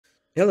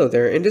Hello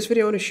there. In this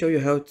video, I want to show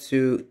you how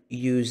to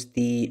use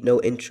the no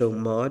intro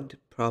mod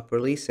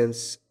properly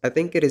since I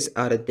think it is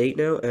out of date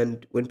now,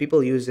 and when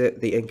people use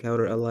it, they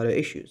encounter a lot of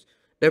issues.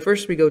 Now,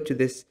 first we go to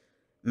this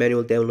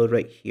manual download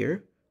right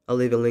here. I'll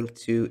leave a link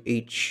to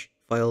each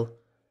file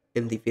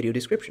in the video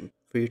description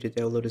for you to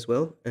download as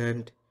well.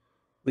 And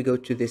we go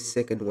to this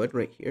second one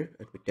right here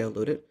and we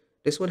download it.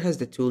 This one has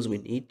the tools we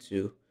need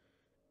to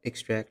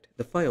extract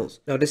the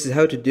files. Now this is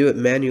how to do it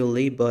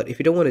manually, but if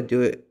you don't want to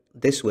do it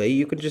this way,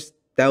 you can just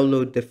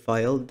download the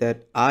file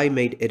that I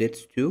made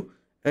edits to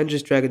and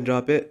just drag and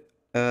drop it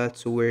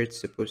to where it's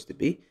supposed to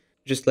be,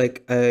 just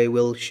like I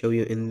will show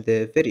you in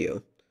the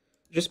video.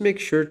 Just make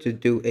sure to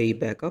do a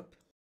backup.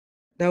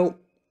 Now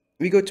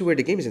we go to where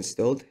the game is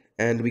installed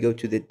and we go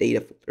to the data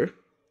folder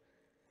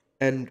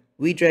and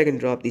we drag and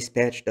drop this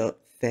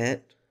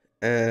patch.fat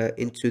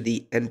into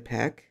the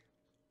npack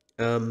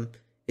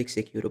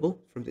executable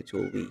from the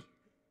tool we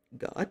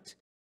got.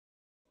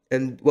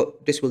 And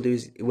what this will do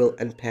is it will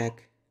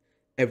unpack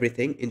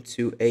everything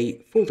into a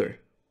folder.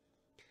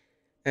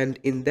 And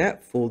in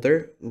that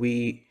folder,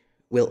 we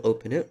will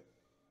open it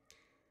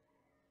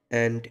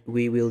and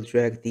we will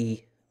drag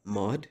the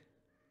mod.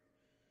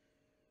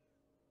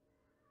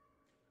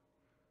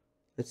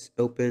 Let's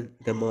open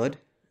the mod.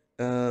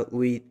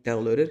 We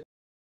download it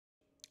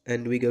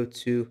and we go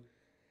to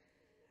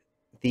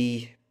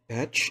the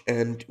patch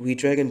and we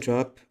drag and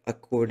drop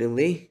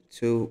accordingly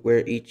to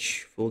where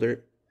each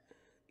folder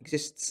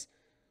exists.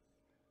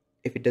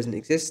 If it doesn't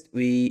exist,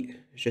 we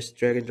just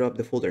drag and drop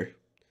the folder.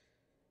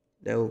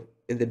 Now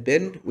in the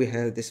bin, we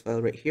have this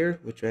file right here.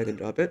 We drag and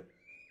drop it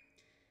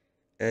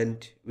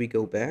and we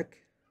go back.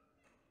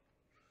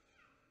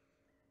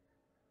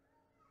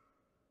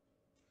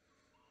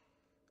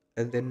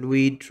 And then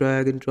we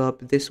drag and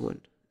drop this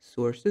one,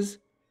 sources,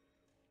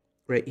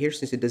 right here.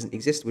 Since it doesn't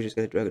exist, we're just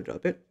going to drag and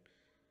drop it.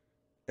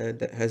 And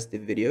that has the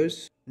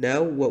videos.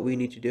 Now what we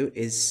need to do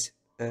is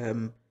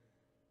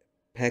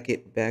pack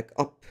it back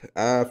up.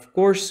 Of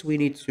course, we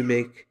need to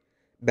make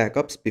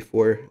backups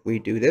before we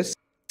do this.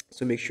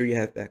 So make sure you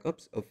have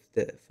backups of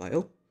the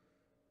file.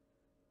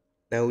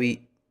 Now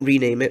we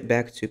rename it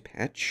back to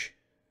patch.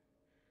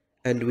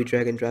 And we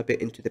drag and drop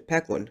it into the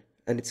pack one.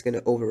 And it's going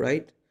to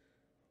overwrite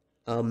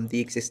the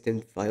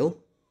existing file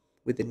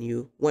with the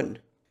new one.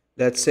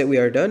 That's it, we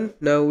are done.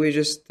 Now we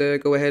just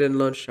go ahead and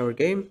launch our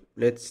game.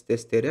 Let's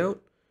test it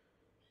out.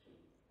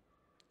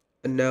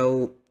 And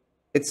now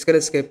it's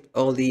gonna skip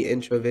all the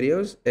intro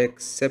videos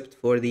except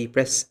for the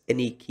press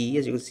any key,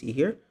 as you can see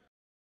here.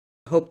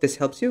 I hope this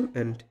helps you,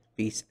 and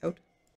peace out.